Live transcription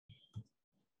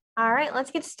All right, let's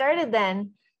get started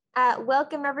then.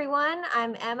 Welcome everyone.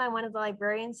 I'm Em. I'm one of the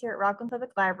librarians here at Rockland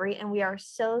Public Library, and we are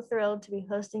so thrilled to be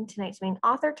hosting tonight's Maine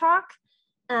author talk.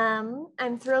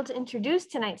 I'm thrilled to introduce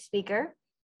tonight's speaker.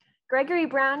 Gregory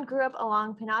Brown grew up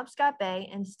along Penobscot Bay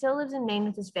and still lives in Maine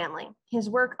with his family. His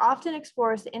work often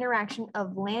explores the interaction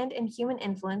of land and human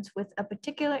influence with a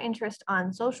particular interest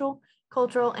on social,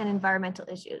 cultural, and environmental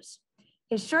issues.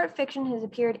 His short fiction has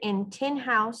appeared in Tin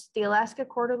House, the Alaska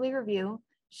Quarterly Review,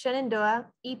 Shenandoah,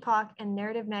 Epoch, and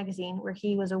Narrative Magazine, where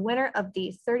he was a winner of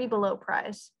the 30 Below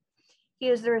Prize. He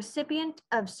is the recipient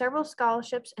of several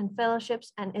scholarships and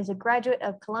fellowships and is a graduate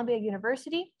of Columbia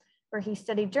University, where he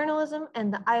studied journalism,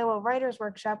 and the Iowa Writers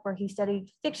Workshop, where he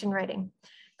studied fiction writing.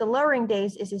 The Lowering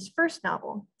Days is his first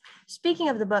novel. Speaking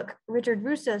of the book, Richard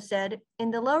Russo said,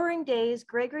 "In The Lowering Days,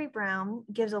 Gregory Brown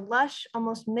gives a lush,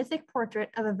 almost mythic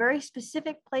portrait of a very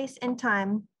specific place and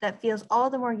time that feels all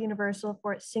the more universal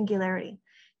for its singularity.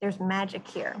 There's magic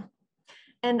here."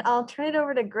 And I'll turn it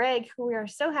over to Greg, who we are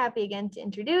so happy again to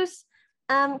introduce.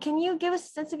 Can you give us a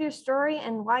sense of your story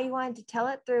and why you wanted to tell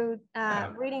it through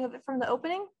reading of it from the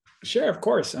opening? Sure, of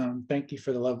course. Thank you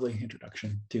for the lovely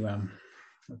introduction to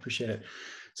I appreciate it.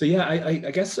 So yeah,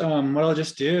 I guess what I'll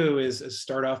just do is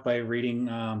start off by reading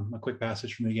a quick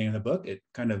passage from the beginning of the book. It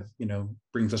kind of,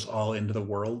 brings us all into the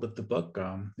world of the book.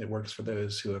 It works for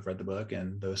those who have read the book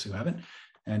and those who haven't.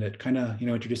 And it kind of,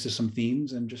 introduces some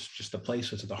themes and just the place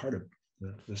that's at the heart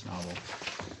of this novel.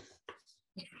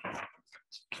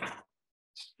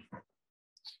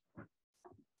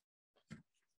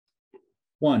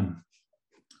 One,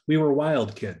 we were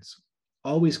wild kids,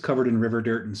 always covered in river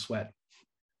dirt and sweat.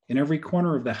 In every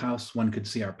corner of the house, one could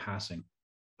see our passing.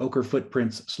 Ochre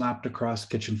footprints slapped across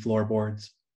kitchen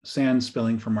floorboards, sand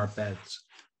spilling from our beds,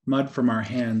 mud from our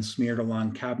hands smeared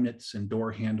along cabinets and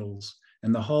door handles,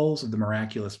 and the hulls of the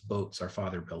miraculous boats our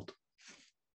father built.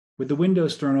 With the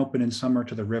windows thrown open in summer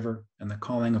to the river and the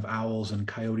calling of owls and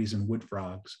coyotes and wood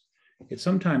frogs, it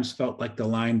sometimes felt like the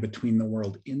line between the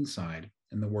world inside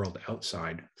and the world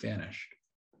outside vanished.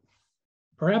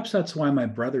 Perhaps that's why my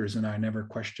brothers and I never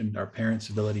questioned our parents'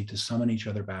 ability to summon each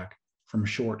other back from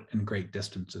short and great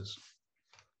distances.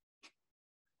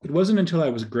 It wasn't until I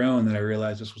was grown that I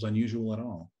realized this was unusual at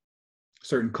all.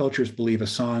 Certain cultures believe a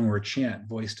song or a chant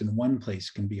voiced in one place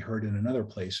can be heard in another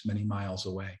place many miles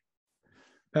away.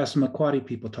 Passamaquoddy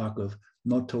people talk of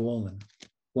motowolan,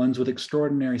 ones with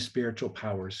extraordinary spiritual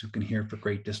powers who can hear for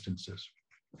great distances.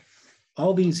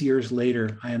 All these years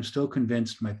later, I am still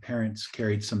convinced my parents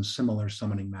carried some similar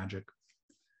summoning magic.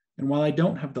 And while I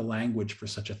don't have the language for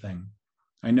such a thing,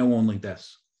 I know only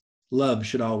this: love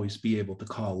should always be able to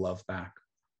call love back.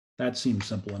 That seemed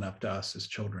simple enough to us as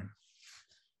children.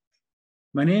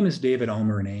 My name is David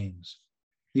Almerin Ames.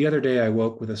 The other day I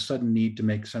woke with a sudden need to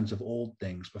make sense of old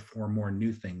things before more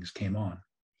new things came on.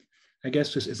 I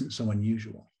guess this isn't so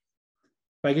unusual.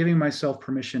 By giving myself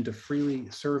permission to freely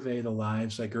survey the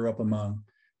lives I grew up among,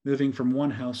 moving from one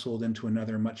household into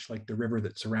another, much like the river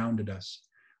that surrounded us,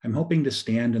 I'm hoping to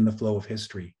stand in the flow of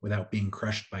history without being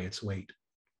crushed by its weight.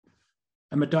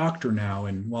 I'm a doctor now,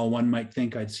 and while one might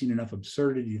think I'd seen enough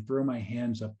absurdity to throw my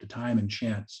hands up to time and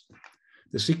chance,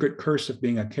 the secret curse of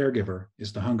being a caregiver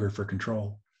is the hunger for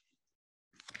control.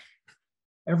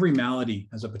 Every malady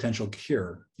has a potential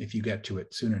cure if you get to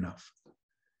it soon enough.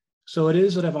 So it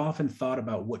is that I've often thought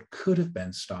about what could have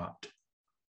been stopped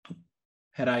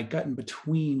had I gotten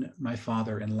between my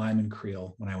father and Lyman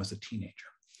Creel when I was a teenager.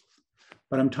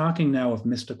 But I'm talking now of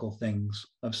mystical things,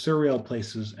 of surreal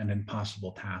places and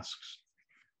impossible tasks.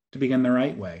 To begin the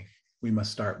right way, we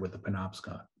must start with the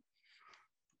Penobscot.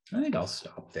 I think I'll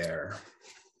stop there.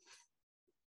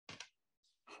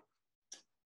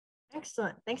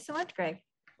 Excellent. Thanks so much, Greg.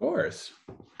 Of course.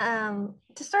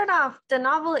 To start off, the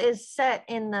novel is set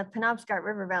in the Penobscot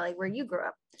River Valley where you grew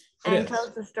up and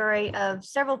tells the story of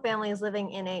several families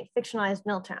living in a fictionalized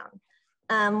mill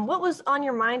town. What was on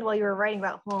your mind while you were writing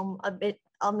about home,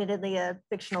 admittedly a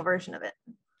fictional version of it?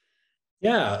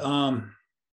 Yeah,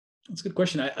 that's a good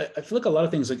question. I feel like a lot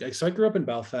of things, so I grew up in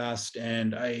Belfast,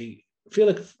 and I feel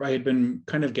like I had been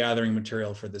kind of gathering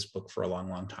material for this book for a long,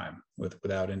 long time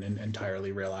without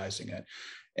entirely realizing it.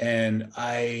 And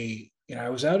I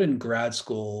was out in grad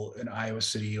school in Iowa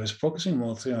City. I was focusing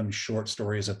mostly on short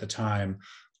stories at the time.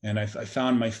 And I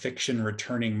found my fiction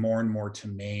returning more and more to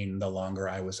Maine the longer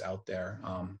I was out there.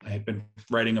 I had been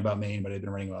writing about Maine, but I'd been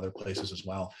writing about other places as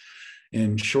well.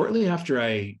 And shortly after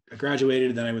I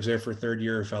graduated, then I was there for a third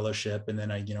year of fellowship. And then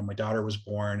my daughter was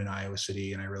born in Iowa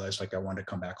City, and I realized I wanted to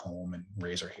come back home and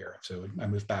raise her here. So I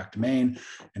moved back to Maine.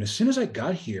 And as soon as I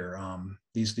got here,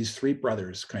 these three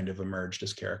brothers kind of emerged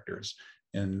as characters.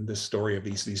 in the story of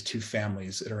these two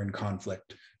families that are in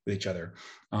conflict with each other.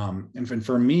 And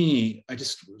for me, I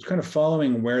just was kind of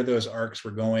following where those arcs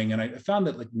were going. And I found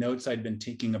that like notes I'd been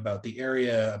taking about the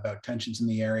area, about tensions in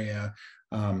the area,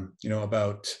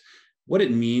 about what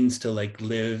it means to like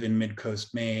live in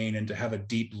mid-coast Maine and to have a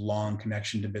deep, long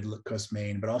connection to mid-coast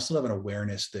Maine, but also have an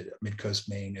awareness that mid-coast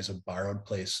Maine is a borrowed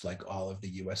place like all of the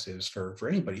US is for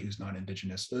anybody who's not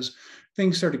Indigenous. Those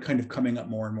things started kind of coming up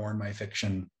more and more in my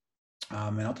fiction.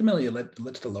 And ultimately it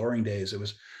led to the Lowering Days. It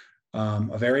was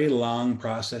a very long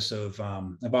process of,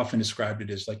 I've often described it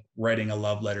as like writing a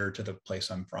love letter to the place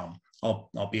I'm from,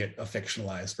 albeit a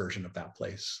fictionalized version of that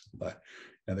place. But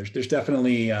there's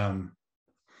definitely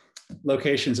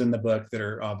locations in the book that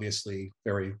are obviously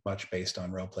very much based on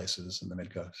real places in the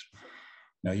mid-coast.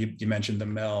 You mentioned the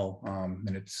mill,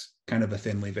 and it's kind of a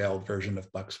thinly veiled version of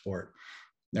Bucksport.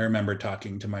 I remember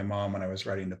talking to my mom when I was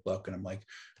writing the book, and I'm like,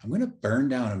 I'm going to burn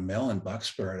down a mill in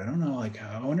Bucksport. I don't know, like,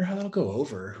 I wonder how that'll go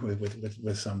over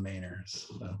with some Mainers.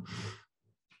 So.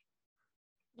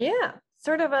 Yeah,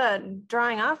 sort of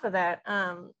drawing off of that.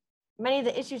 Many of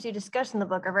the issues you discuss in the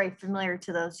book are very familiar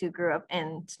to those who grew up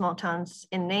in small towns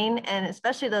in Maine, and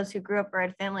especially those who grew up or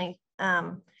had family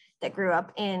that grew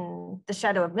up in the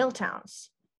shadow of mill towns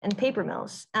and paper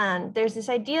mills. And there's this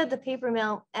idea of the paper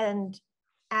mill and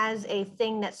as a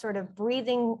thing that's sort of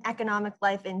breathing economic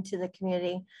life into the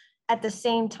community at the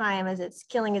same time as it's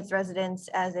killing its residents,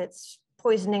 as it's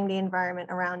poisoning the environment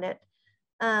around it.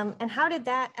 And how did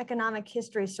that economic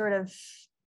history sort of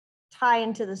tie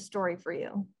into the story for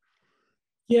you?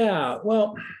 Yeah,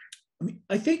 well,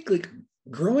 I think like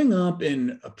growing up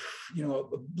in a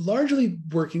largely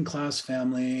working class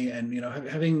family, and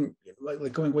having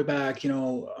like going way back,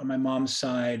 on my mom's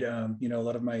side, a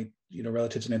lot of my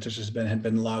relatives and ancestors had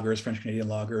been loggers, French Canadian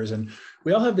loggers, and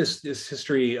we all have this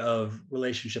history of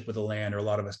relationship with the land, or a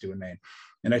lot of us do in Maine.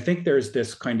 And I think there's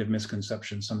this kind of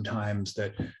misconception sometimes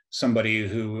that somebody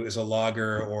who is a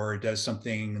logger or does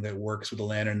something that works with the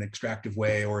land in an extractive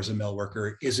way, or is a mill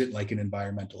worker, isn't like an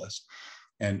environmentalist.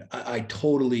 And I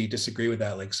totally disagree with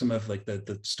that. Like some of like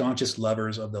the staunchest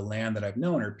lovers of the land that I've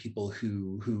known are people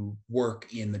who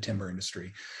work in the timber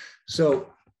industry.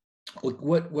 So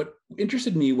what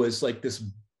interested me was like this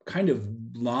kind of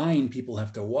line people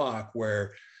have to walk,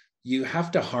 where you have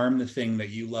to harm the thing that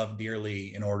you love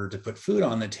dearly in order to put food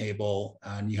on the table,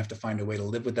 and you have to find a way to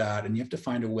live with that, and you have to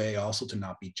find a way also to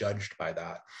not be judged by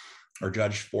that or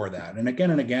judged for that. And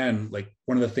again, like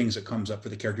one of the things that comes up for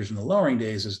the characters in the Lowering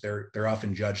Days is they're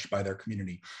often judged by their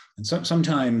community, and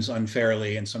sometimes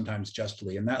unfairly and sometimes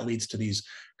justly. And that leads to these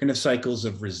kind of cycles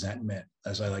of resentment,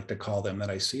 as I like to call them, that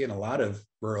I see in a lot of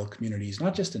rural communities,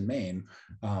 not just in Maine,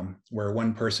 where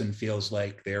one person feels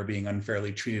like they're being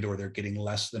unfairly treated or they're getting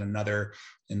less than another,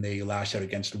 and they lash out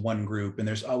against one group. And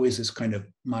there's always this kind of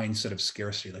mindset of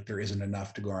scarcity, like there isn't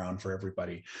enough to go around for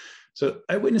everybody. So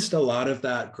I witnessed a lot of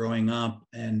that growing up,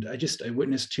 and I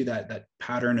witnessed to that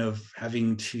pattern of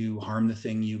having to harm the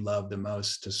thing you love the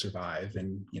most to survive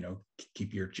and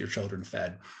keep your children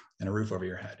fed and a roof over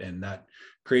your head. And that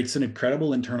creates an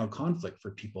incredible internal conflict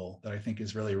for people that I think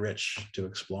is really rich to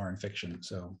explore in fiction.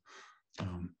 So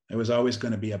it was always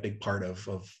going to be a big part of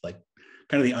like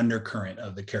kind of the undercurrent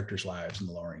of the characters' lives in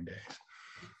the Lowering Days.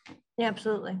 Yeah,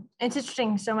 absolutely. It's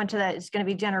interesting. So much of that is going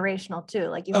to be generational too.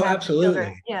 Like you have absolutely.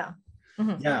 Children. Yeah.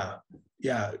 Mm-hmm.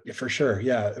 Yeah, for sure.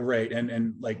 Yeah, right.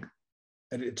 And like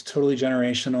it's totally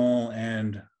generational,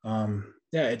 and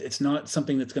it's not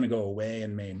something that's going to go away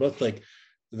in Maine. Both like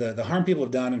the harm people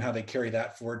have done and how they carry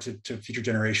that forward to future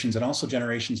generations, and also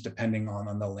generations depending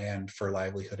on the land for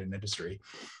livelihood and industry.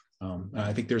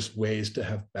 I think there's ways to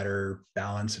have better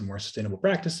balance and more sustainable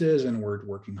practices, and we're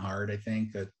working hard, I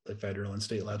think, at the federal and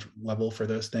state level for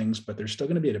those things, but there's still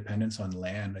going to be a dependence on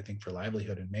land, I think, for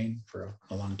livelihood in Maine for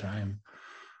a long time,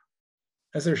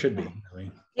 as there should be,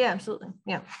 really. Yeah, absolutely.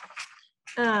 Yeah.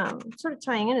 Sort of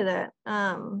tying into that,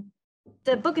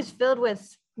 the book is filled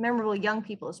with memorable young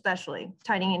people, especially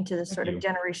tying into this sort of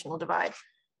generational divide.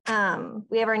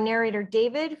 We have our narrator,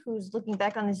 David, who's looking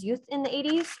back on his youth in the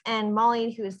 80s, and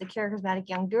Molly, who is the charismatic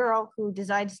young girl who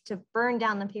decides to burn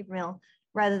down the paper mill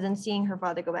rather than seeing her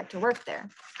father go back to work there.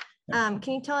 Can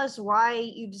you tell us why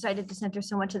you decided to center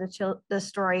so much of the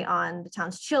story on the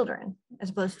town's children,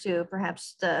 as opposed to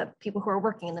perhaps the people who are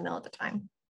working in the mill at the time?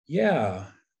 Yeah,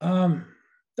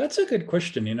 that's a good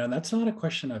question. That's not a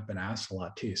question I've been asked a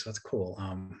lot too, so that's cool.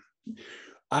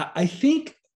 I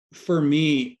think for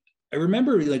me, I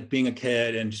remember like being a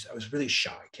kid, and I was a really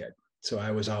shy kid. So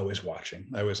I was always watching,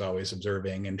 I was always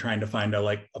observing and trying to find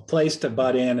a place to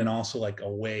butt in, and also like a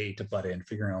way to butt in,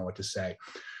 figuring out what to say.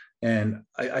 And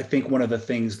I think one of the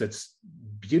things that's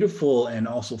beautiful and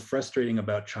also frustrating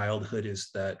about childhood is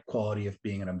that quality of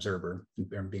being an observer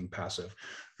and being passive,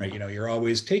 right? You're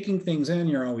always taking things in,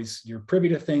 you're privy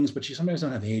to things, but you sometimes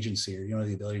don't have agency, or you don't have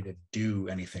the ability to do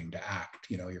anything, to act.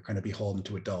 You're kind of beholden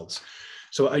to adults.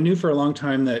 So I knew for a long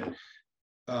time that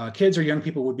kids or young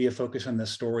people would be a focus on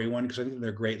this story. One, because I think they're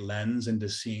a great lens into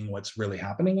seeing what's really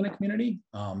happening in a community.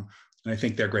 And I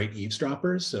think they're great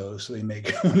eavesdroppers. So they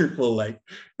make wonderful,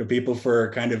 people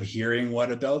for kind of hearing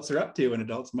what adults are up to, and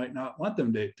adults might not want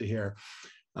them to hear.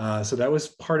 So that was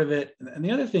part of it. And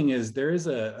the other thing is there is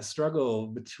a struggle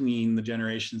between the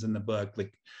generations in the book.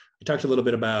 Like, I talked a little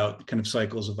bit about kind of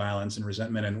cycles of violence and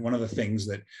resentment. And one of the things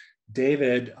that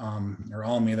David, or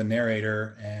Almi, the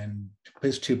narrator, and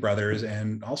his two brothers,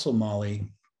 and also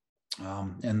Molly,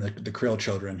 and the Krill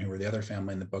children, who were the other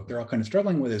family in the book, they're all kind of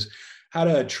struggling with is how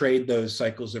to trade those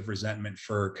cycles of resentment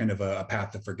for kind of a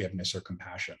path of forgiveness or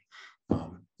compassion.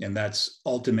 And that's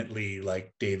ultimately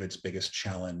David's biggest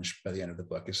challenge by the end of the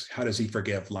book, is how does he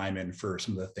forgive Lyman for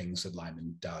some of the things that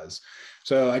Lyman does?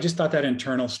 So I just thought that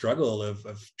internal struggle of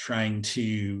trying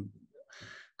to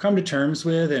come to terms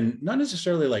with, and not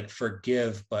necessarily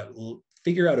forgive, but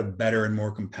figure out a better and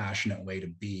more compassionate way to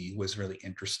be, was really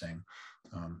interesting.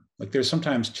 There's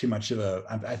sometimes too much of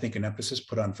I think, an emphasis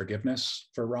put on forgiveness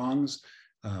for wrongs,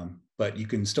 but you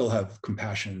can still have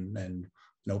compassion and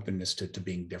an openness to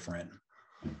being different.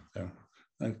 So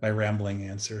my rambling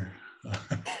answer.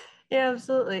 Yeah,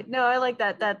 absolutely. No, I like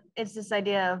that it's this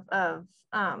idea of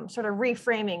sort of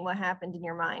reframing what happened in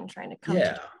your mind, trying to come to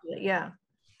it. Yeah.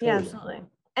 Totally. Yeah, absolutely.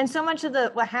 And so much of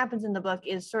what happens in the book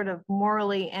is sort of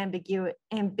morally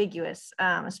ambiguous,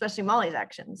 especially Molly's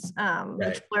actions,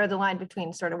 which blur the line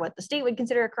between sort of what the state would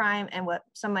consider a crime and what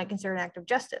some might consider an act of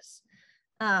justice.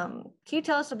 Can you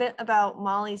tell us a bit about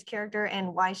Molly's character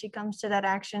and why she comes to that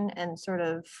action, and sort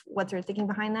of what's her thinking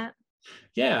behind that?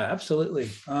 Yeah, absolutely.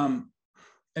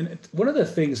 And one of the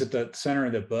things at the center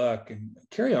of the book, and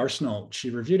Carrie Arsenal, she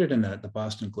reviewed it in the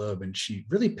Boston Globe, and she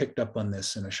really picked up on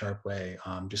this in a sharp way.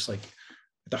 Just at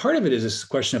the heart of it is this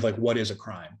question of what is a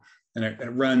crime? And it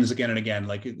runs again and again,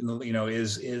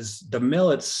 is the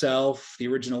mill itself the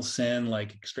original sin,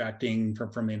 extracting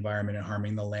from the environment and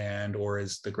harming the land, or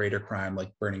is the greater crime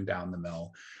burning down the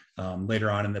mill? Later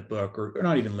on in the book, or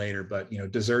not even later, but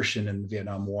desertion and the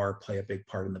Vietnam War play a big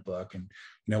part in the book. And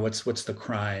what's the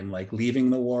crime? Leaving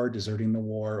the war, deserting the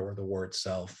war, or the war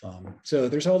itself? So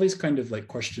there's all these kind of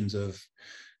questions of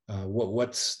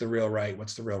what's the real right,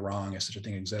 what's the real wrong, if such a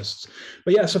thing exists.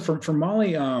 But yeah, so for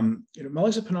Molly,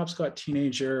 Molly's a Penobscot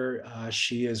teenager.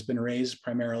 She has been raised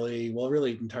primarily, well,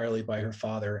 really entirely by her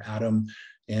father, Adam.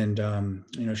 And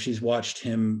she's watched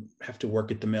him have to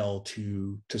work at the mill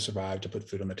to survive, to put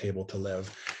food on the table, to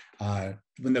live.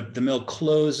 When the mill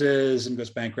closes and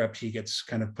goes bankrupt, he gets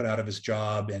kind of put out of his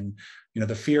job. And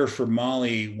the fear for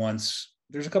Molly,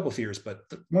 there's a couple of fears, but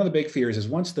one of the big fears is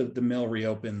once the mill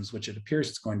reopens, which it appears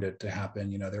it's going to happen,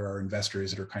 there are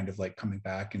investors that are kind of coming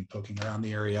back and poking around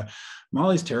the area.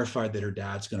 Molly's terrified that her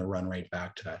dad's going to run right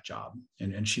back to that job.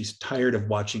 And she's tired of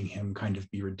watching him kind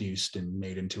of be reduced and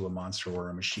made into a monster or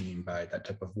a machine by that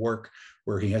type of work,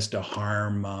 where he has to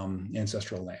harm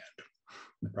ancestral land in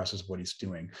the process of what he's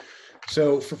doing.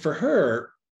 So for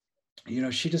her,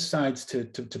 she decides to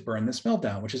burn this mill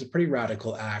down, which is a pretty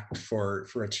radical act for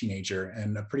a teenager,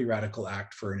 and a pretty radical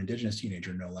act for an Indigenous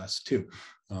teenager, no less, too.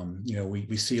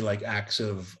 We see acts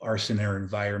of arson or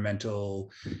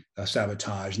environmental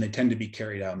sabotage, and they tend to be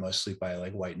carried out mostly by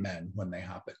white men when they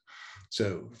happen.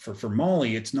 So for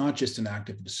Molly, it's not just an act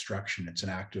of destruction, it's an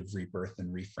act of rebirth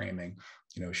and reframing.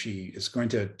 She is going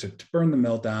to burn the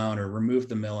mill down or remove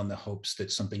the mill in the hopes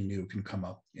that something new can come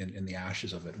up in the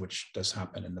ashes of it, which does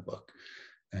happen in the book.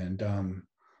 And I'd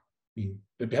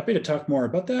be happy to talk more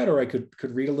about that, or I could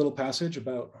read a little passage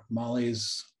about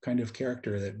Molly's kind of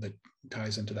character that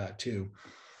ties into that too.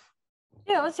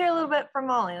 Yeah, let's hear a little bit from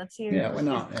Molly. Let's hear. Yeah, why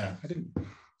not? Yeah, I can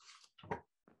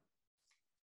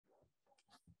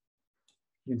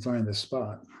find this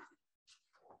spot.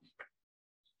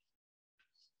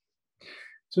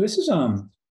 So this is going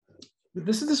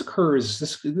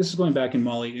back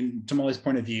in to Molly's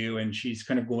point of view, and she's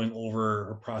kind of going over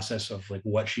her process of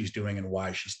what she's doing and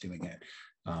why she's doing it.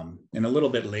 And a little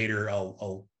bit later,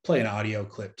 I'll play an audio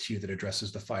clip too that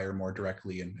addresses the fire more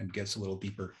directly and gets a little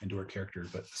deeper into her character.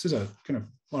 But this is one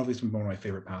of my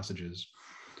favorite passages.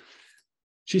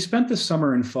 She spent the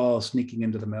summer and fall sneaking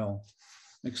into the mill,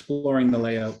 exploring the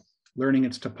layout, learning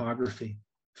its topography,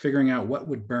 figuring out what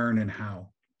would burn and how,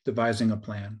 devising a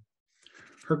plan.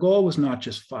 Her goal was not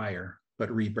just fire, but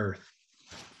rebirth.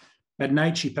 At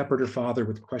night, she peppered her father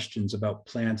with questions about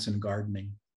plants and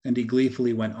gardening, and he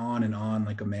gleefully went on and on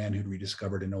like a man who'd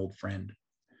rediscovered an old friend.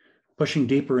 Pushing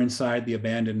deeper inside the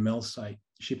abandoned mill site,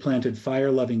 she planted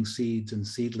fire-loving seeds and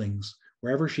seedlings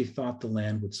wherever she thought the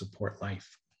land would support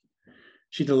life.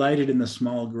 She delighted in the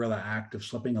small guerrilla act of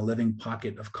slipping a living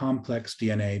pocket of complex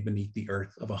DNA beneath the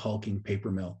earth of a hulking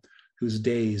paper mill, whose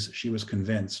days she was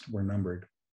convinced were numbered.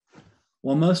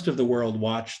 While most of the world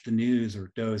watched the news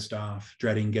or dozed off,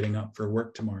 dreading getting up for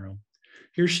work tomorrow,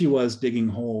 here she was digging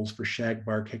holes for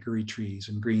shagbark hickory trees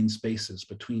and green spaces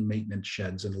between maintenance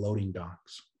sheds and loading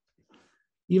docks.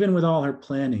 Even with all her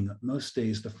planning, most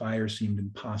days the fire seemed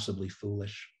impossibly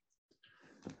foolish.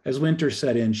 As winter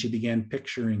set in, she began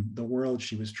picturing the world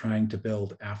she was trying to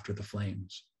build after the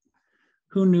flames.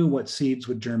 Who knew what seeds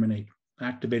would germinate,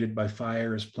 activated by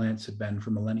fire as plants had been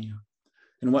for millennia,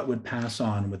 and what would pass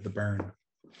on with the burn?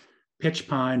 Pitch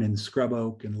pine and scrub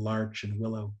oak and larch and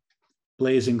willow,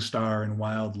 blazing star and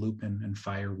wild lupin and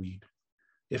fireweed.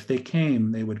 If they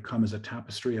came, they would come as a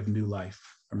tapestry of new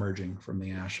life emerging from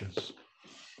the ashes.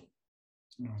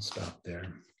 I'll stop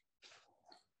there.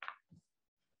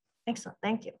 Excellent,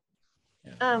 thank you.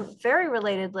 Yeah. Very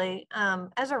relatedly,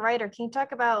 as a writer, can you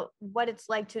talk about what it's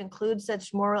like to include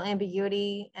such moral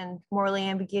ambiguity and morally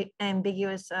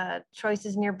ambiguous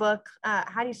choices in your book?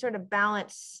 How do you sort of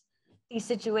balance these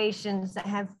situations that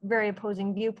have very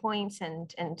opposing viewpoints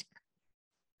and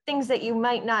things that you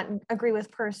might not agree with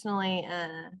personally,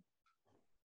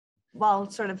 while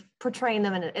sort of portraying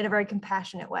them in a very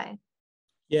compassionate way?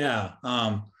 Yeah,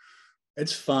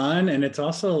 it's fun, and it's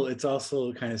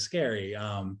also kind of scary,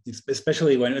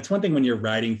 especially when it's one thing when you're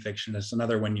writing fiction. It's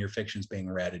another when your fiction's being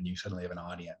read and you suddenly have an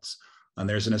audience.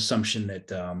 There's an assumption that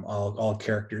all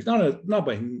characters, not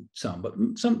by some, but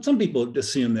some people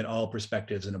assume that all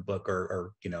perspectives in a book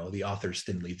are the author's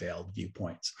thinly veiled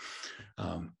viewpoints,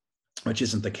 which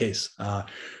isn't the case.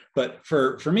 But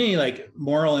for me, like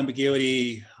moral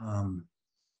ambiguity,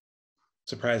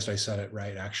 surprised I said it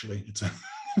right. Actually,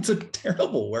 it's a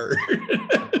terrible word.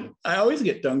 I always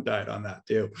get tongue-tied on that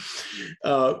too.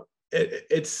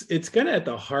 It's kind of at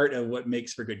the heart of what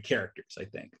makes for good characters, I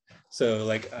think. So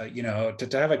like, to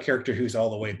have a character who's all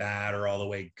the way bad or all the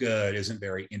way good isn't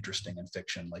very interesting in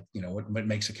fiction. Like, what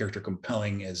makes a character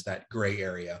compelling is that gray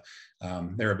area,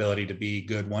 their ability to be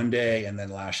good one day and then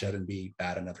lash out and be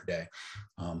bad another day.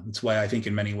 It's why I think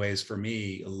in many ways for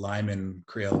me, Lyman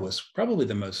Creel was probably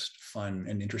the most fun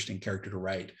and interesting character to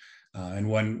write. In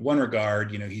one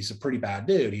regard, he's a pretty bad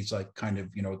dude. He's like kind of,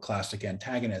 a classic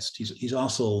antagonist. He's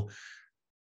also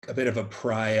a bit of a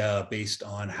pariah based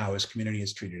on how his community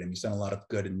has treated him. He's done a lot of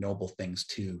good and noble things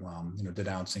too,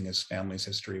 denouncing his family's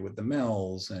history with the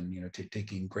Mills and,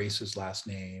 taking Grace's last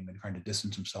name and trying to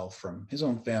distance himself from his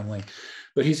own family.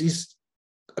 But he's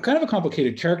a kind of a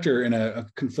complicated character and a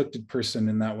conflicted person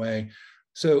in that way.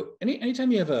 So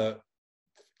anytime you have a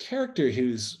character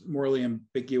who's morally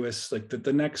ambiguous, like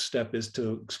the next step is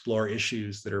to explore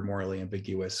issues that are morally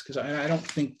ambiguous, because I don't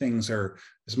think things are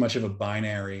as much of a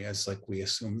binary as like we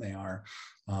assume they are.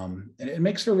 And it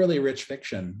makes for really rich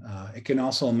fiction. It can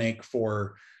also make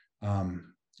for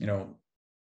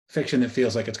fiction that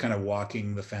feels like it's kind of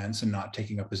walking the fence and not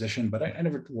taking a position, but I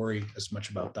never worry as much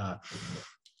about that.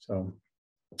 So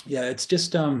yeah, it's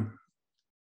just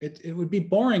it would be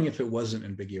boring if it wasn't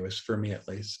ambiguous, for me at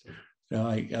least.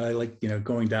 I like,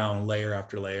 going down layer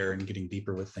after layer and getting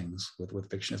deeper with things with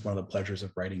fiction. It's one of the pleasures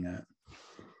of writing that.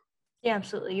 Yeah,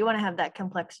 absolutely. You want to have that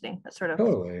complexity, that sort of.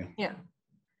 Totally. Yeah.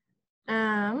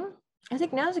 I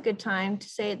think now's a good time to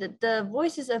say that the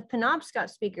voices of Penobscot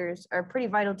speakers are pretty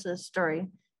vital to the story,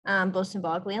 both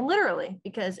symbolically and literally,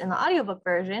 because in the audiobook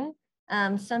version,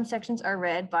 some sections are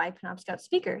read by Penobscot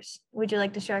speakers. Would you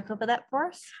like to share a clip of that for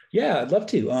us? Yeah, I'd love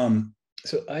to.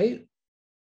 So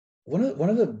one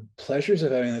of the pleasures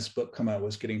of having this book come out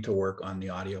was getting to work on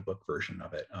the audiobook version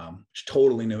of it, which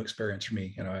totally new experience for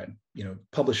me. I had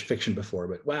published fiction before,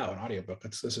 but wow, an audiobook,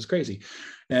 this is crazy.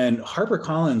 And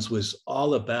HarperCollins was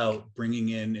all about bringing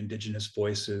in Indigenous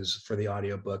voices for the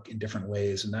audiobook in different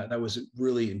ways, and that was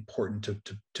really important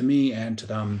to me and to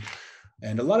them.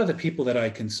 And a lot of the people that I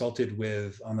consulted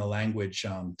with on the language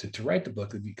to write the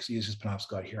book, because he uses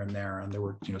Penobscot here and there, and there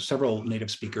were several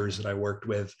native speakers that I worked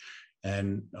with.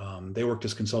 And they worked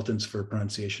as consultants for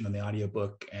pronunciation on the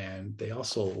audiobook. And they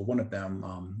also, one of them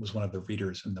was one of the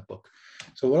readers in the book.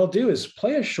 So what I'll do is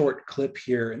play a short clip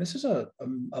here. And this is a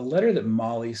letter that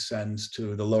Molly sends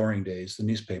to the Lowering Days, the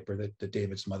newspaper that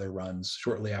David's mother runs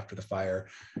shortly after the fire,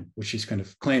 which she's kind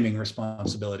of claiming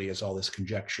responsibility as all this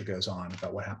conjecture goes on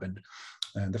about what happened.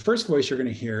 And the first voice you're going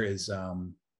to hear is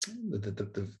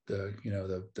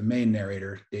the main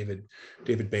narrator, David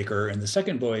Baker, and the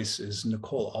second voice is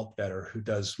Nicole Altvetter, who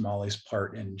does Molly's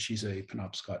part, and she's a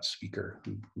Penobscot speaker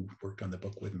who worked on the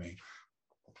book with me.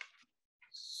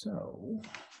 So.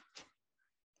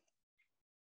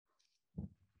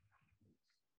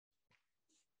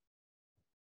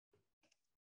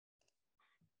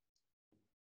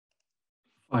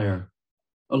 Fire.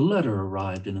 A letter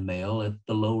arrived in the mail at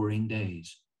the lowering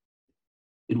days.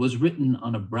 It was written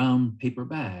on a brown paper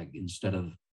bag instead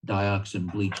of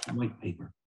dioxin bleached white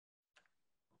paper.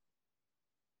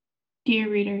 Dear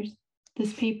readers,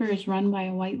 this paper is run by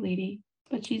a white lady,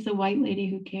 but she's a white lady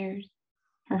who cares.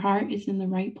 Her heart is in the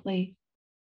right place.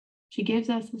 She gives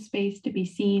us the space to be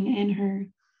seen and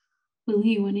heard.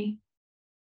 Sewanee.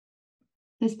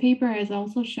 This paper has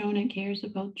also shown it cares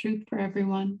about truth for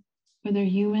everyone, whether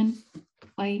human,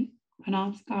 white,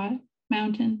 Penobscot,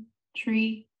 mountain,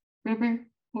 tree, river,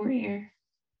 or air.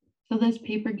 So this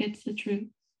paper gets the truth.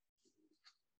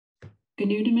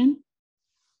 Ganudaman,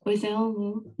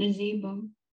 Wazelmu Nazibum,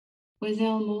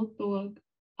 Wazelmu Thog,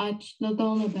 Ach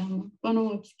Nadolabama,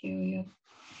 Bonawapskeria,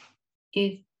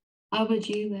 Is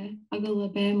Abajile,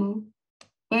 Agalabemu,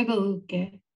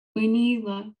 Wegaluke,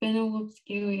 Winila,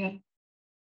 Benawapskeria,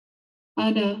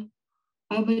 Ada,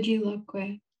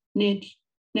 Abajilakwe, Nich,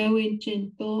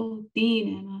 Nawinchin, Thol,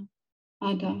 Dean,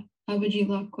 Ada,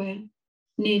 Abajilakwe,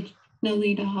 Nij,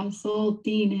 Nalita Hasol,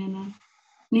 Dean,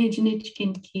 Nij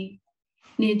Nichkinki,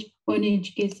 Nij,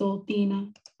 Bonij Gisol,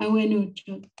 Dina,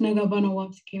 Awenucha,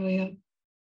 Nagabanawapskeria.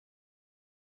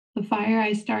 The fire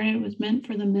I started was meant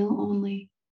for the mill only,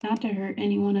 not to hurt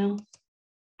anyone else.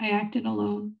 I acted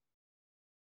alone.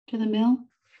 To the mill,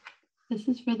 this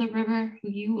is for the river who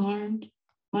you harmed,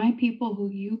 my people who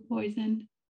you poisoned,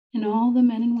 and all the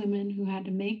men and women who had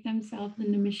to make themselves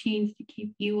into machines to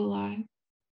keep you alive.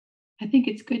 I think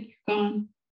it's good you're gone.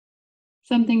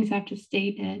 Some things have to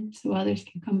stay dead so others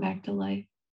can come back to life.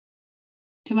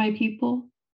 To my people,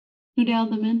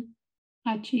 Nudeldaman,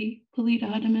 Hachi, Polita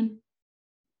Hudaman,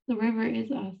 the river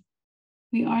is us.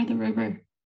 We are the river.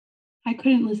 I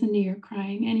couldn't listen to your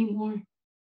crying anymore.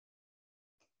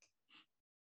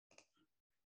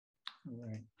 All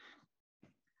right.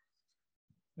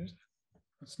 There's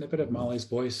a snippet of Molly's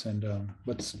voice and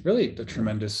what's really the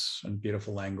tremendous and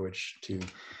beautiful language too.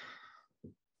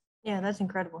 Yeah, that's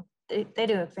incredible. They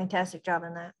do a fantastic job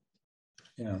in that.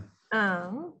 Yeah.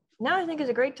 Now I think is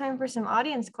a great time for some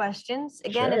audience questions.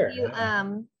 Again, Sure, if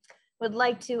you would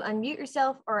like to unmute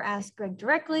yourself or ask Greg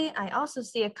directly, I also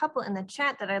see a couple in the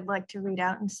chat that I'd like to read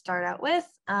out and start out with.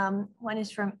 One is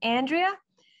from Andrea.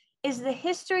 Is the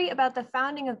history about the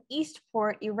founding of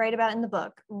Eastport you write about in the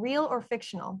book real or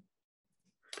fictional?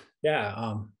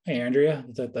 Yeah. Hey, Andrea,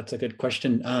 that's a good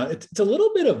question. It's a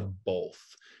little bit of both.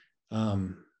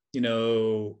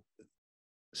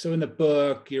 So in the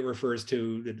book, it refers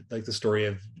to like the story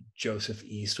of Joseph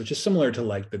East, which is similar to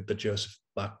like the Joseph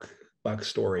Buck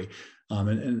story.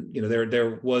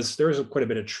 There was quite a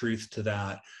bit of truth to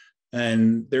that.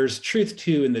 And there's truth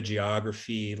too in the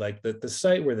geography, like the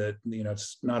site where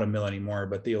it's not a mill anymore,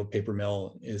 but the old paper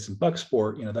mill is in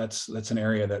Bucksport. That's an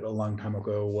area that a long time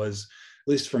ago was,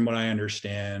 at least from what I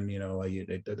understand,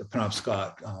 the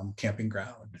Penobscot camping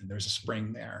ground, and there's a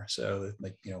spring there. So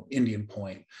Indian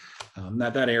Point,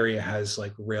 that area has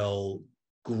like real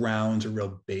grounds or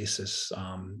real basis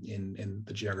in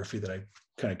the geography that I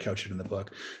kind of couch it in the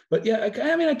book. But yeah,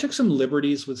 I took some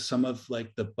liberties with some of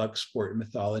like the Bucksport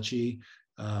mythology,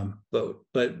 but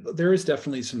there is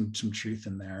definitely some truth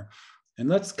in there. And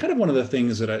that's kind of one of the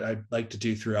things that I like to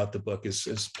do throughout the book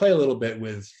is play a little bit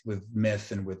with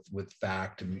myth and with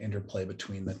fact and interplay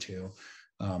between the two.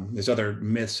 There's other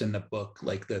myths in the book,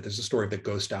 like there's a story of the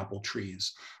ghost apple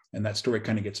trees, and that story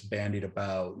kind of gets bandied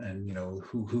about, and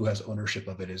who has ownership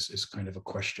of it is kind of a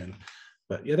question.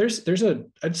 But yeah, there's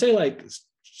I'd say like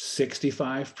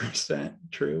 65%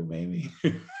 true, maybe.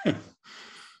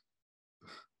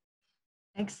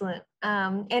 Excellent.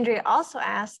 Andrea also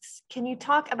asks, can you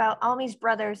talk about Almy's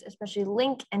brothers, especially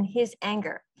Link and his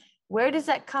anger? Where does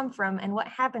that come from and what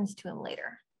happens to him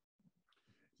later?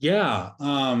 Yeah,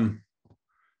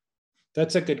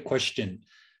 that's a good question.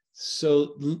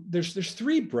 So there's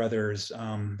three brothers.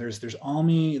 There's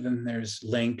Almy, then there's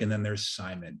Link, and then there's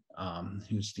Simon,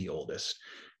 who's the oldest.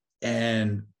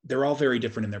 And they're all very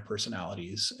different in their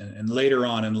personalities. And later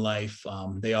on in life,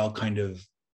 they all kind of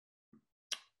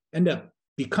end up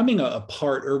becoming a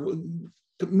part or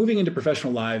moving into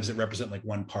professional lives that represent like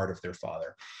one part of their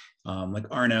father. Like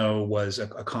Arno was a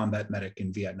combat medic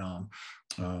in Vietnam.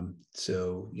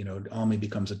 So Almy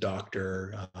becomes a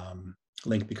doctor.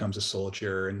 Link becomes a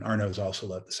soldier, and Arno is also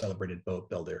the celebrated boat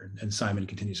builder, and Simon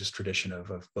continues his tradition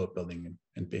of boat building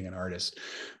and being an artist.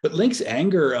 But Link's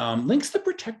anger, Link's the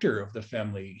protector of the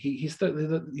family.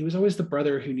 He was always the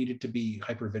brother who needed to be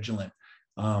hyper vigilant.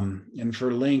 And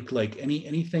for Link, like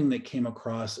anything that came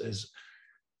across as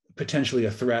potentially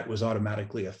a threat was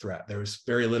automatically a threat. There was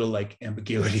very little like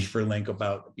ambiguity for Link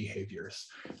about behaviors.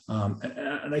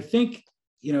 And I think,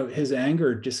 you know, his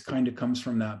anger just kind of comes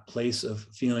from that place of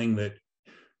feeling that,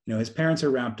 you know, his parents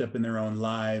are wrapped up in their own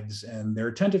lives, and they're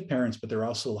attentive parents, but they're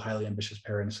also highly ambitious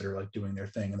parents that are like doing their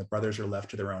thing, and the brothers are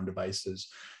left to their own devices.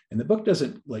 And the book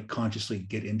doesn't like consciously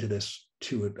get into this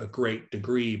to a great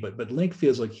degree, but Link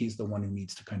feels like he's the one who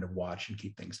needs to kind of watch and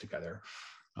keep things together.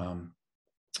 And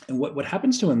what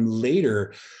happens to him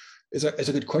later is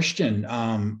a good question.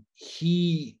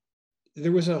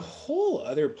 There was a whole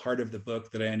other part of the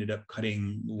book that I ended up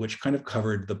cutting, which kind of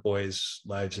covered the boys'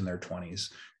 lives in their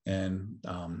 20s. And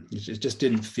it just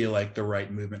didn't feel like the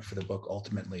right movement for the book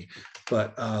ultimately.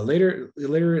 But later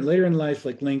in life,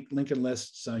 like Link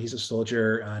enlists, he's a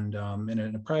soldier, and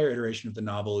in a prior iteration of the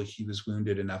novel, he was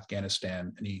wounded in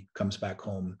Afghanistan, and he comes back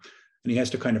home, and he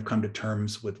has to kind of come to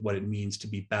terms with what it means to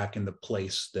be back in the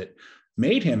place that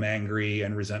made him angry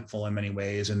and resentful in many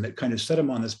ways, and that kind of set him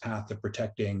on this path of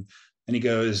protecting. And he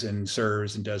goes and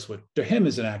serves and does what to him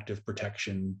is an act of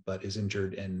protection, but is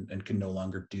injured and can no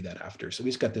longer do that after. So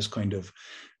he's got this kind of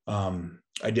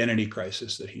identity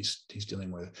crisis that he's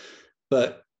dealing with.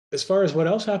 But as far as what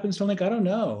else happens to Link, I don't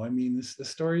know. I mean, the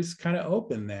story's kind of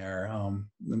open there.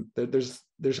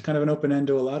 There's kind of an open end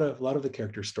to a lot of the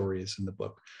character stories in the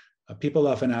book. People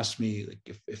often ask me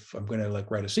like if I'm going to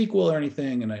like write a sequel or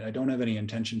anything, and I don't have any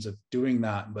intentions of doing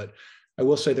that. But I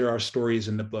will say there are stories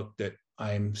in the book that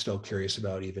I'm still curious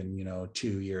about, even, you know,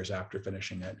 2 years after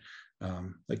finishing it,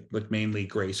 like mainly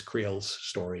Grace Creel's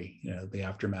story, you know, the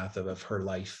aftermath of her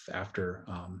life after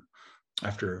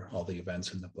all the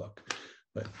events in the book.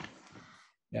 But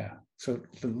yeah, so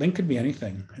the Link could be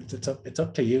anything. It's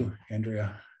up to you,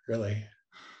 Andrea, really.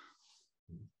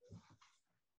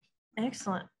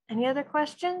 Excellent. Any other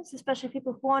questions, especially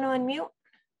people who want to unmute?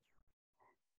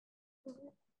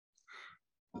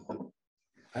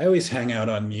 I always hang out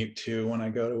on mute too when I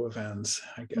go to events.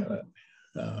 I get it.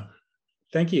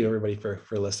 Thank you, everybody, for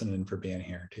listening and for being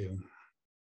here too.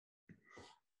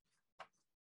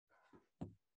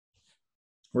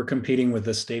 We're competing with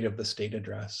the State of the State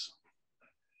address.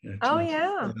 You know, Oh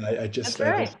yeah, I just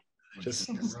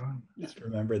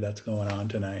remember that's going on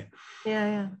tonight.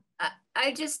 Yeah.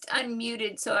 I just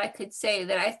unmuted so I could say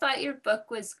that I thought your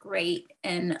book was great,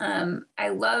 and I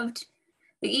loved.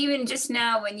 Even just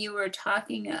now when you were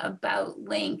talking about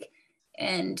Link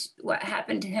and what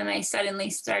happened to him, I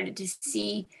suddenly started to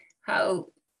see how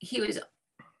he was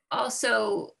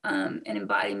also an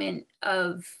embodiment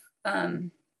of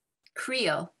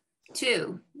Creole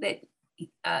too. That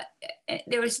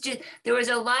there was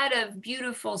a lot of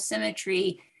beautiful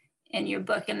symmetry in your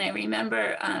book, and I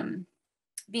remember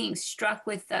being struck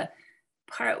with the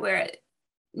part where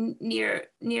near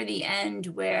the end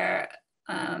where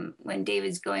when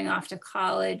David's going off to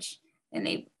college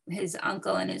and his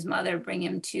uncle and his mother bring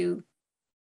him to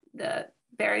the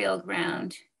burial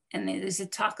ground, and there's a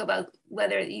talk about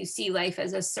whether you see life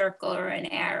as a circle or an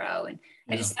arrow, and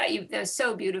yeah. I just thought that was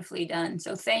so beautifully done,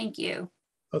 so thank you.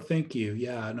 Oh, thank you.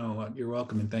 Yeah, no, you're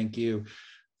welcome, and thank you.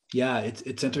 Yeah,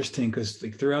 it's interesting because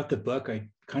like throughout the book I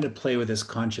kind of play with this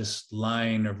conscious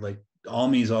line of like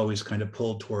Almy's always kind of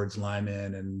pulled towards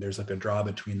Lyman, and there's like a draw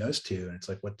between those two, and it's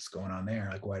like, what's going on there?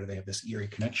 Like, why do they have this eerie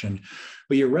connection?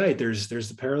 But you're right, there's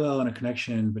the parallel and a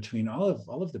connection between all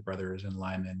of the brothers and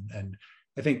Lyman. And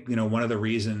I think, you know, one of the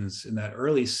reasons in that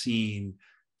early scene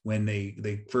when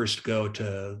they first go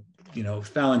to, you know,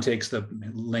 Fallon takes the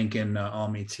Lincoln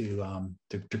Almy to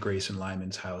Grace and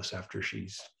Lyman's house after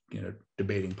she's, you know,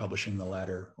 debating publishing the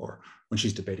letter, or when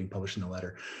she's debating publishing the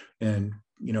letter. And,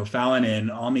 you know, Fallon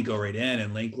and Almy go right in,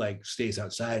 and Link like stays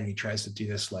outside, and he tries to do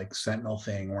this like sentinel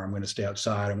thing where I'm going to stay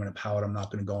outside, I'm going to pout, I'm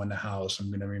not going to go in the house, I'm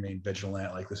going to remain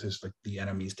vigilant, like this is like the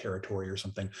enemy's territory or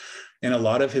something. And a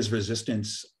lot of his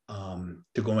resistance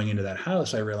to going into that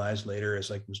house, I realized later as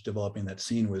like was developing that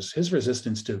scene, was his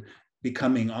resistance to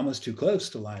becoming almost too close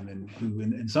to Lyman, who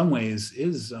in some ways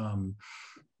is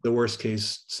the worst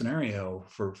case scenario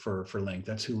for Link.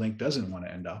 That's who Link doesn't want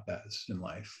to end up as in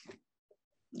life.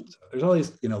 So there's all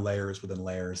these, you know, layers within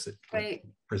layers that right.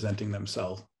 Presenting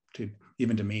themselves to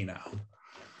even to me now.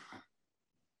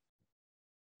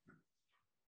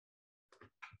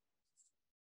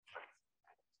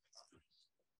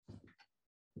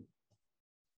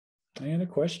 Any other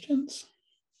questions?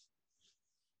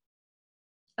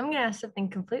 I'm going to ask something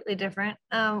completely different.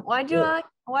 Why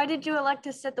did you elect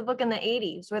to set the book in the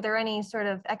 80s? Were there any sort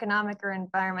of economic or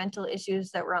environmental issues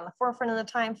that were on the forefront of the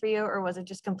time for you, or was it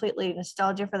just completely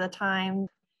nostalgia for the time?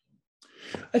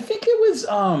 I think it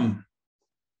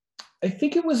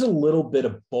was a little bit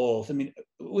of both. I mean, it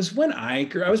was when I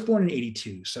was born in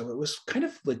 82. So it was kind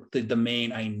of like the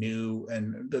Maine I knew,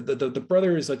 and the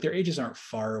brothers, like their ages aren't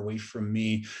far away from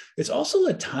me. It's also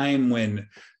a time when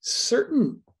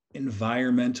certain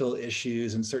environmental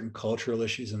issues and certain cultural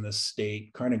issues in the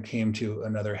state kind of came to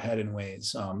another head in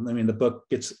ways. I mean, the book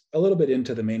gets a little bit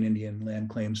into the Maine Indian Land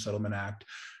Claims Settlement Act,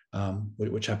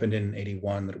 which happened in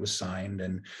 81, that it was signed.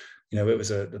 And, it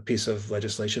was a piece of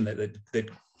legislation that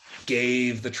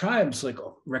gave the tribes like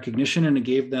recognition, and it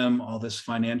gave them all this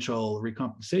financial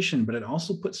recompensation, but it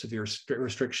also put severe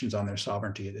restrictions on their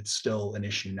sovereignty. It's still an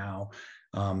issue now.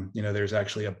 There's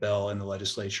actually a bill in the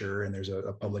legislature, and there's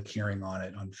a public hearing on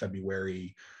it on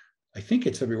February, I think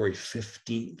it's February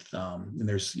 15th. And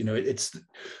there's, it's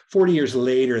 40 years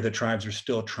later, the tribes are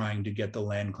still trying to get the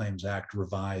Land Claims Act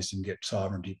revised and get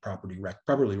sovereignty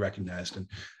properly recognized. And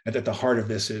at the heart of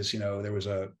this is, there was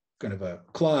a kind of a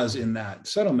clause in that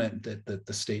settlement that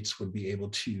the states would be able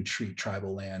to treat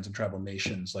tribal lands and tribal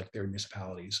nations like their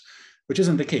municipalities, which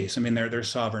isn't the case. I mean, they're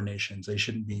sovereign nations. They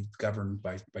shouldn't be governed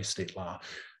by state law.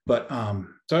 But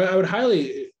so I would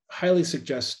highly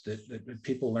suggest that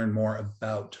people learn more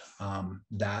about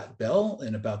that bill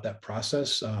and about that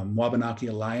process. Wabanaki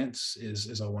Alliance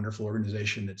is a wonderful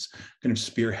organization that's kind of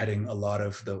spearheading a lot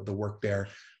of the work there,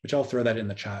 which I'll throw that in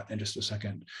the chat in just a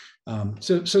second.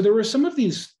 So there were some of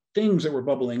these things that were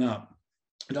bubbling up.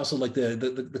 And also, like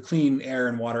the Clean Air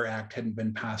and Water Act hadn't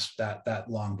been passed that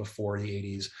long before the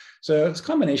 80s. So it's a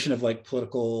combination of like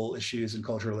political issues and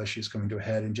cultural issues coming to a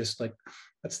head, and just like,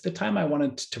 that's the time I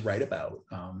wanted to write about.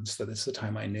 So that's the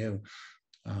time I knew.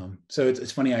 So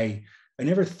it's funny, I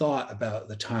never thought about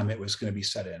the time it was going to be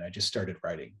set in. I just started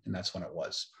writing, and that's when it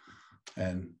was.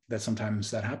 And that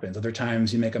sometimes that happens. Other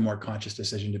times you make a more conscious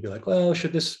decision to be like, well,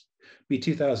 should this be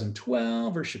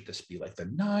 2012, or should this be like the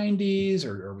 90s,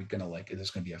 or are we gonna is this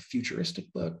gonna be a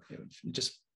futuristic book? It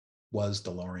just was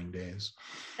the lowering days.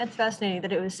 That's fascinating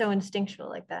that it was so instinctual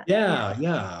like that.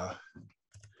 Yeah.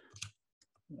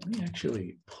 Let me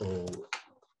actually pull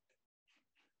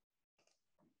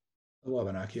the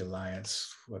Wabanaki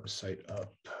Alliance website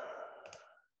up.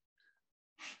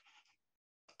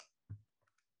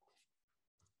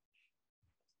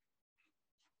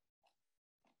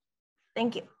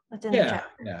 Thank you. What's in the chat?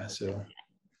 Yeah. So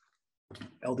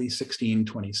LD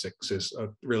 1626 is a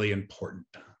really important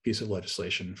piece of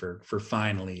legislation for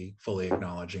finally fully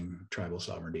acknowledging tribal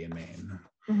sovereignty in Maine.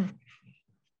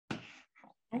 Mm-hmm.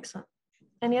 Excellent.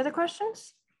 Any other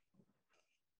questions?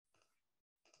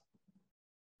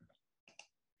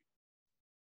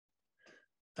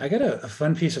 I got a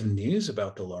fun piece of news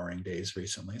about the lowering days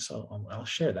recently, so I'll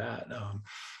share that.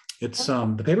 It's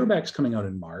the paperback's coming out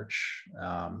in March.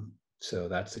 So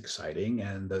that's exciting.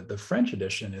 And the French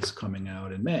edition is coming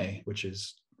out in May, which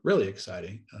is really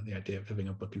exciting. The idea of having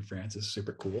a book in France is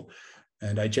super cool.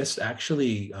 And I just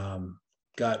actually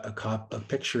got a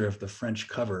picture of the French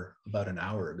cover about an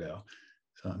hour ago.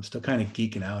 So I'm still kind of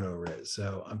geeking out over it.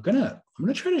 So I'm gonna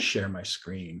try to share my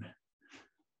screen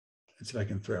and see if I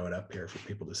can throw it up here for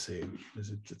people to see.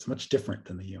 It's much different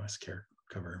than the US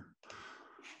cover.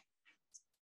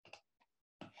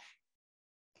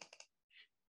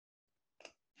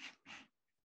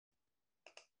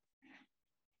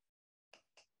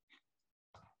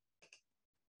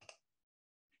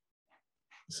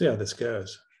 See how this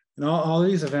goes. And all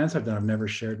these events I've done, I've never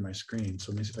shared my screen.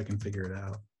 So let me see if I can figure it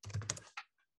out.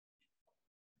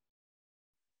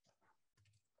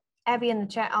 Abby in the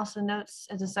chat also notes,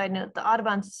 as a side note, the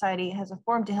Audubon Society has a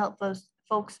form to help those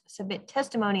folks submit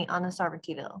testimony on the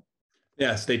sovereignty bill.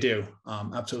 Yes, they do.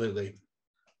 Absolutely.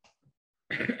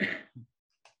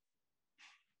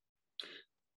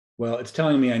 Well, it's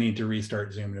telling me I need to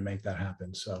restart Zoom to make that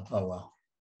happen. So, oh well.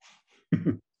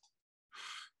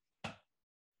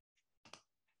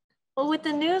 Well, with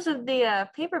the news of the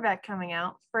paperback coming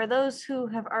out, for those who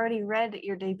have already read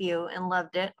your debut and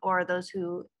loved it, or those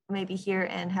who may be here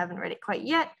and haven't read it quite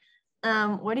yet,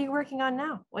 what are you working on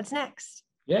now? What's next?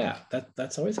 Yeah,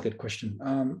 that's always a good question.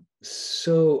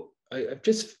 So I've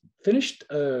just finished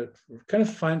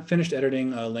finished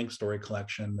editing a length story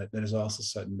collection that is also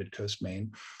set in Mid-Coast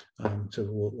Maine. So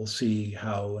we'll see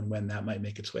how and when that might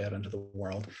make its way out into the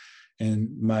world.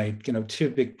 And my, two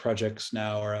big projects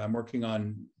now are I'm working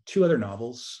on 2 other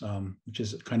novels, which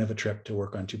is kind of a trip to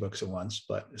work on 2 books at once,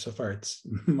 but so far it's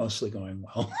mostly going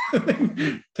well,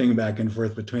 ping back and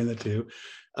forth between the 2.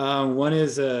 One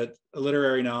is a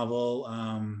literary novel,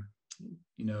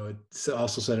 it's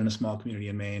also set in a small community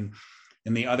in Maine.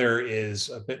 And the other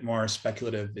is a bit more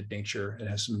speculative in nature. It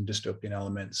has some dystopian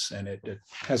elements, and it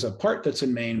has a part that's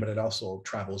in Maine, but it also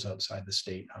travels outside the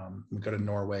state. We go to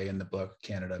Norway in the book,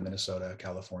 Canada, Minnesota,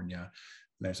 California.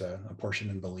 And there's a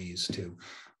portion in Belize too.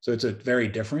 So it's a very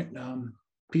different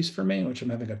piece for me, which I'm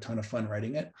having a ton of fun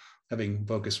writing it, having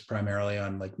focused primarily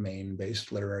on like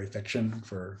Maine-based literary fiction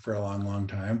for a long, long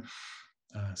time.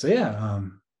 A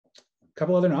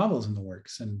couple other novels in the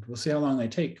works, and we'll see how long they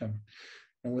take. And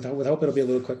with hope, it'll be a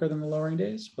little quicker than the Lowering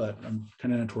Days, but I'm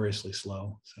kind of notoriously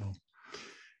slow. So,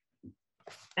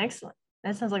 excellent.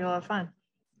 That sounds like a lot of fun.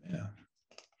 Yeah.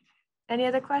 Any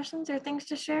other questions or things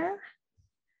to share?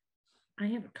 I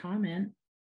have a comment.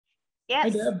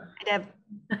 Yes. Hi, Deb.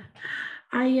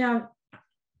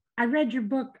 I read your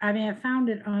book. I mean, I found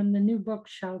it on the new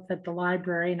bookshelf at the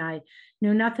library, and I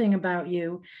knew nothing about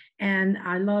you. And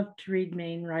I love to read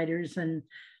Maine writers, and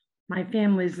my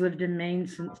family's lived in Maine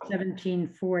since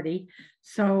 1740.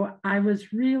 So I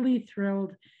was really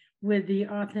thrilled with the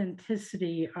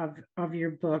authenticity of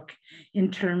your book in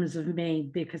terms of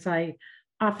Maine, because I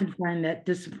often find that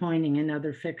disappointing in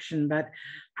other fiction, but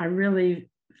I really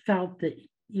felt that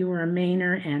you were a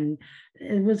Mainer, and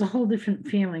it was a whole different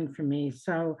feeling for me.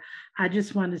 So I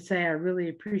just want to say I really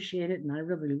appreciate it, and I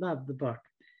really love the book.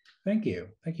 Thank you,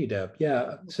 Deb.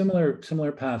 Yeah,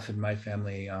 similar path in my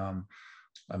family.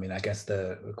 I mean, I guess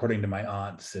according to my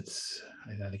aunts,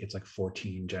 I think it's like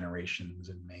 14 generations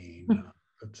in Maine.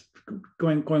 It's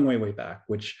going way back,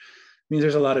 which means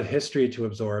there's a lot of history to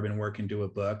absorb and work into a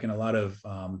book, and a lot of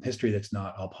history that's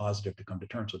not all positive to come to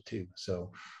terms with too.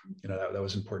 So, that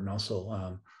was important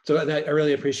also. So I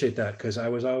really appreciate that, because I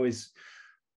was always,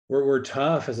 we're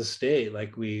tough as a state.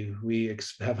 Like we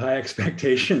have high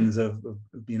expectations of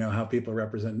how people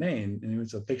represent Maine, and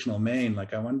it's a fictional Maine.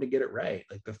 Like I wanted to get it right,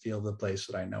 like to feel the place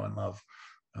that I know and love.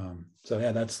 So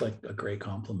yeah, that's like a great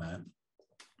compliment.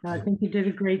 I think you did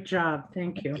a great job.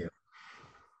 Thank you. Thank you.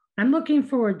 I'm looking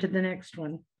forward to the next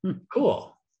one.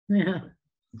 Cool. Yeah.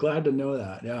 Glad to know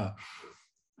that. Yeah.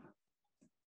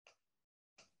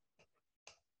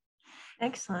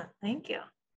 Excellent. Thank you.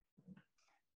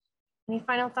 Any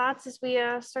final thoughts as we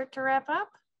start to wrap up?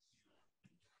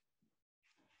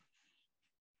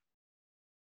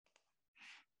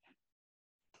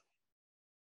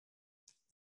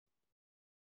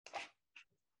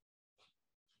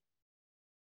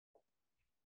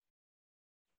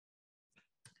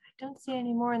 I don't see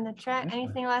any more in the chat. Yeah.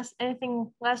 Anything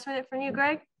last minute from you,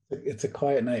 Greg? It's a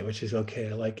quiet night, which is okay.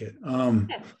 I like it.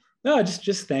 No,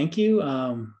 just thank you.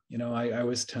 I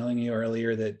was telling you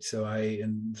earlier that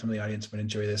and some of the audience might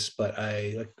enjoy this, but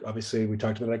obviously we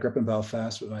talked about, I grew up in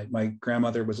Belfast, but my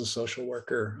grandmother was a social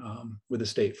worker with the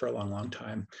state for a long, long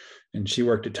time. And she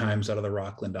worked at times out of the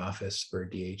Rockland office for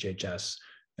DHHS.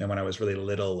 And when I was really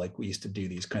little, like we used to do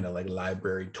these kind of like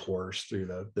library tours through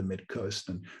the mid-coast.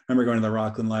 And I remember going to the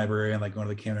Rockland Library and like going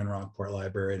to the Camden Rockport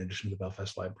Library in addition to the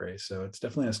Belfast Library. So it's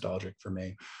definitely nostalgic for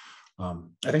me.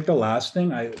 I think the last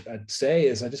thing I'd say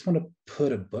is I just want to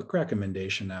put a book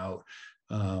recommendation out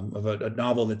of a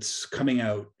novel that's coming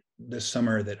out this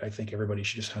summer that I think everybody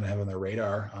should just kind of have on their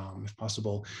radar, if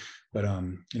possible. But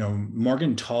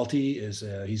Morgan Talty is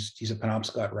he's a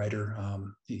Penobscot writer.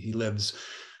 He lives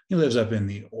up in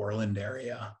the Orland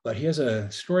area, but he has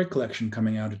a story collection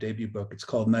coming out, a debut book. It's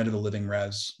called Night of the Living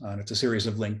Res. And it's a series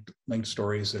of linked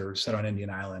stories that are set on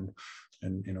Indian Island,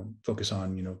 and focus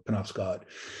on Penobscot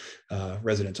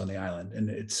residents on the island. And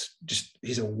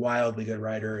he's a wildly good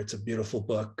writer. It's a beautiful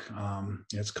book.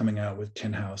 It's coming out with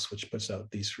Tin House, which puts out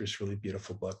these really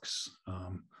beautiful books.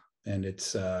 And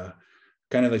it's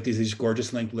kind of like these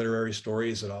gorgeous linked literary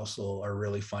stories that also are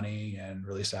really funny and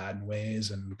really sad in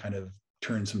ways, and kind of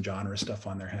turn some genre stuff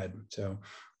on their head. So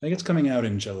I think it's coming out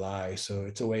in July, so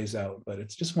it's a ways out, but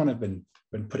it's just one I've been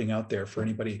putting out there for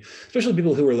anybody, especially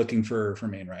people who are looking for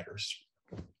Maine writers.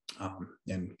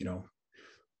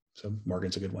 So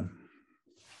Morgan's a good one.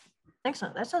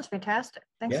 Excellent. That sounds fantastic.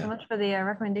 Thanks so Yeah. much for the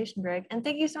recommendation, Greg. And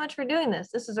thank you so much for doing this.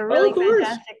 This is a really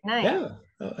fantastic night. Yeah.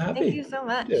 Happy. Thank you so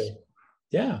much.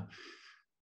 Yeah.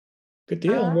 Good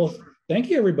deal. Well, thank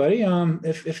you, everybody.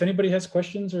 If anybody has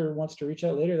questions or wants to reach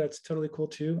out later, that's totally cool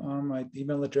too. My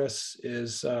email address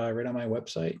is right on my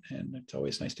website, and it's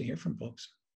always nice to hear from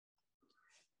folks.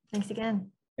 Thanks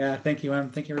again. Yeah. Thank you,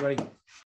 Em. Thank you, everybody.